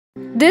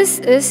This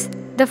is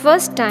the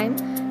first time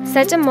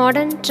such a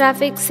modern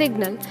traffic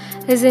signal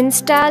is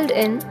installed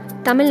in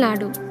Tamil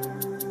Nadu.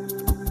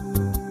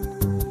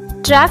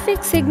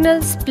 Traffic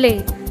signals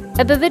play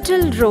a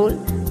pivotal role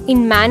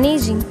in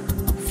managing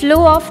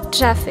flow of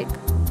traffic.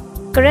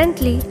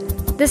 Currently,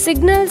 the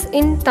signals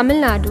in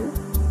Tamil Nadu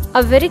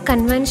are very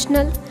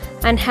conventional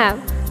and have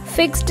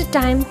fixed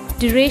time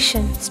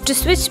durations to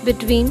switch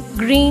between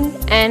green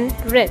and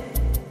red.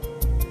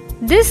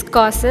 This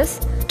causes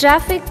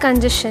traffic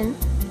congestion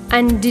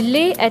and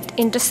delay at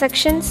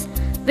intersections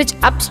which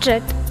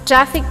obstruct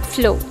traffic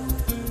flow.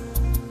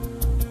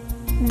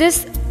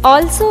 This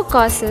also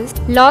causes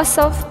loss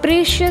of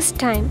precious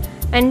time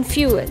and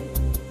fuel.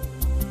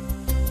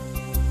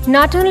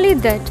 Not only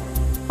that,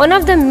 one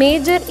of the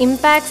major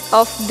impacts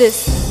of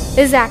this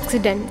is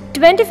accident.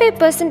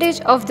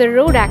 25% of the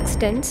road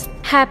accidents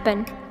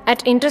happen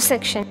at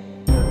intersection.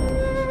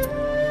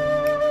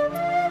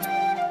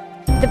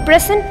 The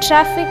present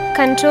traffic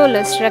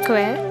controllers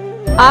require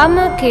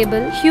armor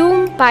cable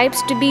hume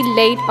pipes to be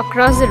laid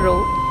across the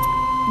road,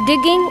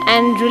 digging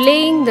and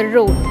relaying the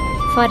road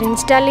for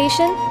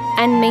installation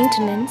and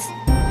maintenance,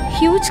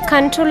 huge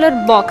controller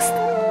box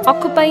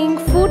occupying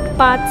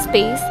footpath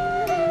space,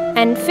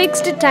 and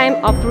fixed time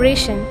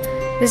operation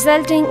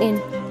resulting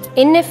in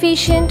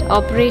inefficient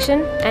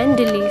operation and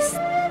delays.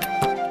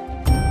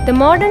 The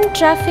modern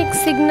traffic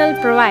signal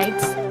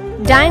provides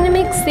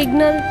dynamic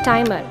signal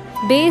timer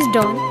based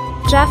on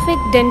traffic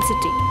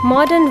density,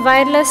 modern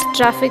wireless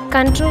traffic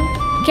control,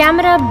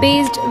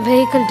 camera-based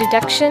vehicle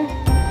detection,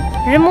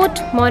 remote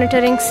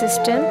monitoring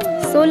system,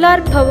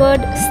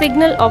 solar-powered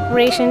signal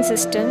operation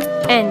system,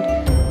 and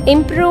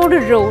improved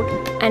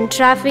road and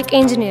traffic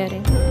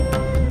engineering.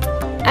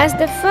 As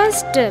the first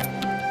step,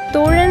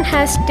 Thoran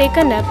has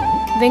taken up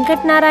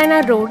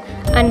Venkatnarayana Road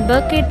and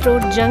Burkett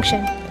Road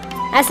Junction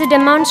as a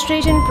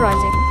demonstration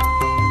project.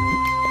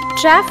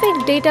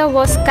 Traffic data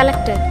was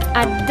collected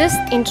at this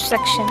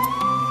intersection.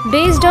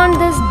 Based on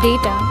this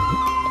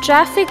data,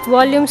 traffic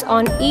volumes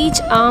on each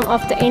arm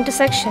of the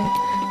intersection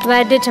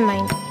were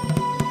determined.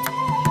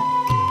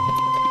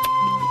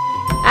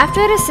 After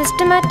a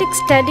systematic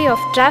study of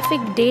traffic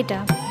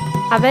data,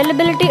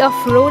 availability of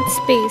road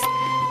space,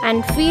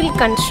 and field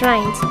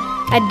constraints,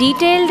 a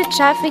detailed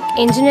traffic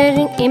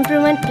engineering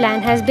improvement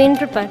plan has been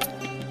prepared.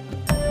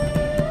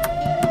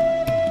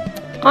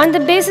 On the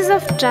basis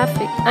of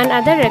traffic and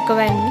other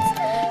requirements,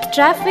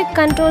 traffic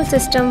control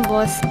system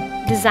was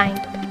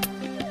designed.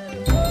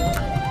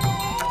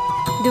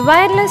 The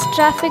wireless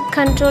traffic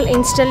control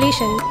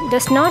installation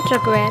does not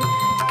require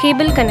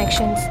cable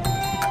connections.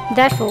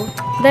 Therefore,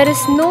 there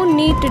is no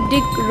need to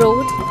dig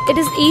roads. It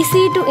is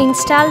easy to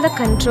install the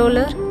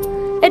controller.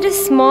 It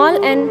is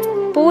small and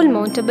pole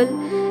mountable,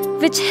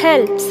 which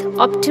helps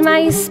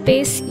optimize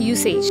space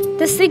usage.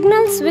 The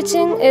signal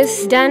switching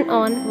is done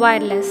on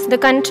wireless. The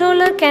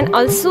controller can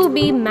also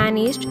be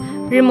managed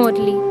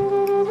remotely.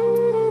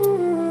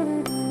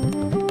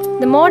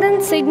 The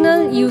modern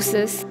signal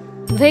uses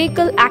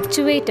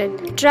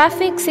vehicle-actuated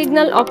traffic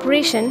signal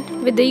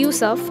operation with the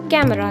use of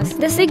cameras.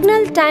 The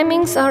signal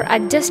timings are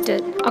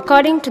adjusted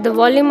according to the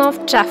volume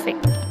of traffic.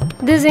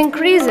 This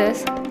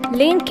increases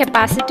lane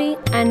capacity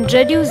and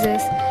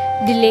reduces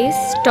delays,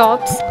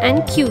 stops,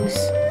 and queues.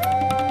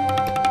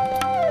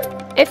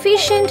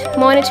 Efficient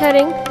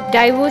monitoring,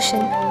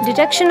 diversion,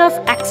 detection of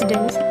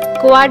accidents,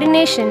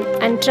 coordination,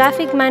 and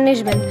traffic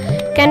management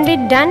can be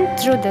done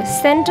through the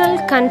central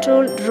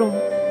control room.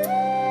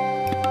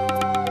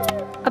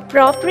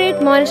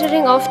 Appropriate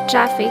monitoring of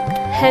traffic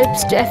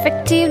helps to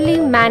effectively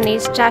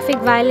manage traffic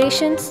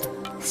violations,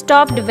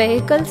 stopped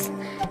vehicles,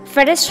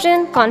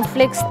 pedestrian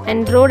conflicts,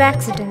 and road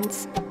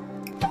accidents.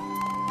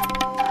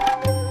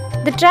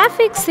 The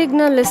traffic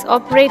signal is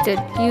operated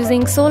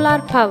using solar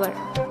power.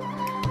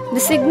 The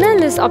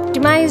signal is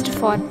optimized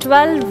for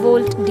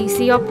 12-volt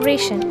DC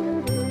operation.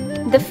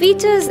 The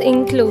features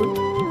include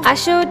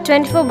assured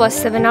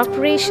 24/7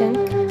 operation,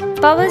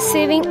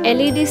 power-saving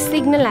LED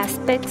signal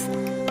aspects,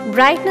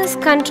 brightness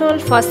control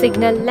for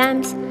signal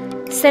lamps,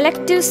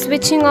 selective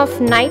switching of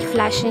night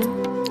flashing,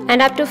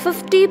 and up to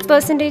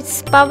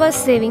 50% power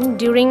saving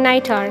during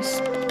night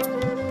hours.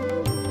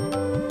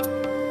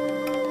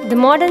 The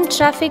modern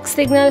traffic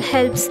signal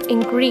helps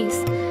increase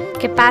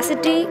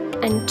capacity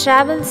and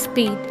travel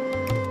speed,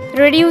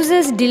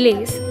 reduces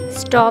delays,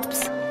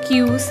 stops,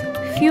 queues,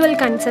 fuel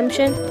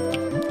consumption,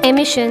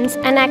 emissions,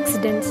 and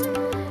accidents.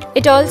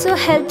 It also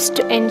helps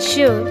to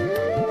ensure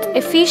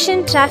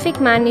efficient traffic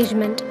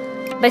management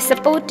by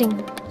supporting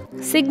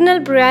signal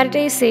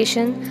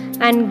prioritization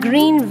and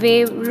green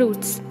wave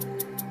routes.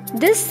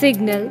 This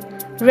signal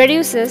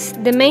reduces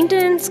the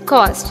maintenance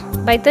cost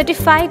by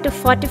 35 to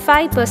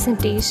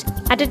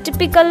 45% at a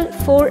typical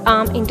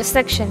 4-arm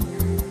intersection.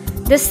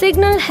 The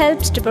signal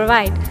helps to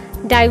provide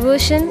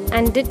diversion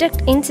and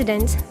detect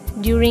incidents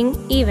during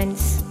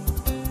events.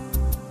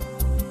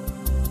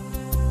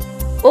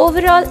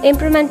 Overall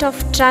improvement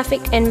of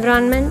traffic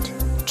environment,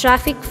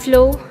 traffic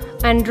flow,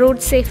 and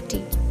road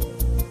safety.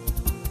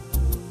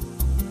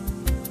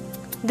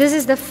 This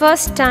is the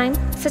first time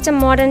such a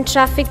modern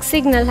traffic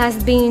signal has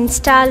been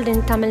installed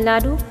in Tamil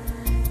Nadu.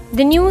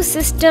 The new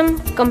system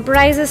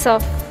comprises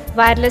of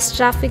wireless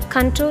traffic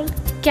control,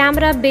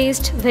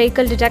 camera-based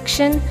vehicle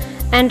detection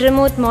and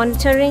remote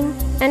monitoring,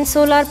 and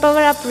solar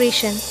power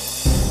operation.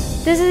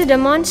 This is a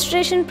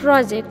demonstration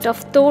project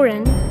of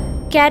Thoran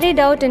carried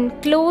out in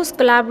close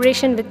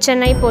collaboration with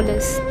Chennai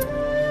Police.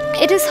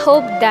 It is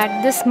hoped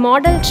that this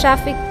model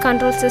traffic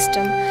control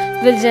system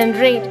will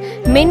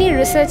generate many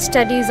research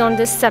studies on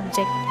this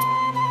subject.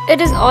 It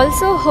is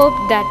also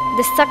hoped that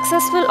the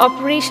successful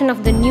operation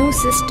of the new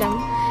system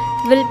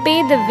will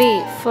pave the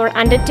way for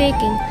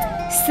undertaking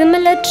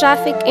similar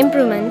traffic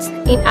improvements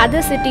in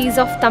other cities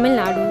of Tamil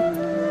Nadu.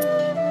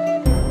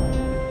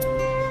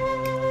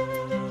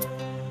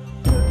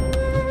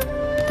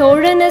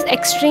 Thoran is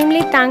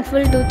extremely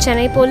thankful to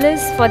Chennai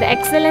Police for the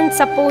excellent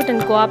support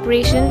and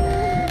cooperation.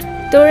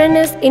 Thoran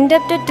is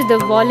indebted to the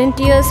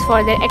volunteers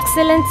for their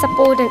excellent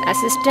support and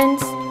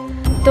assistance.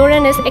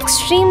 Thoran is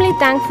extremely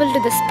thankful to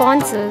the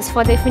sponsors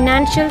for their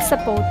financial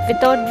support,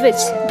 without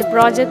which the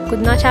project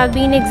could not have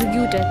been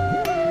executed.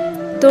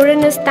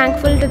 Thoran is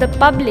thankful to the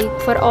public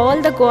for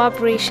all the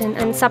cooperation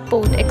and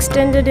support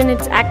extended in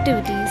its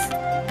activities.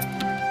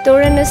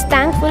 Thoran is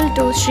thankful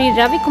to Sri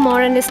Ravi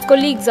Kumar and his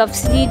colleagues of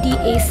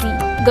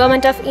CDAC,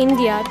 Government of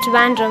India,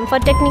 Trivandrum for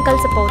technical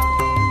support.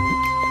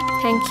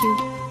 Thank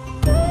you.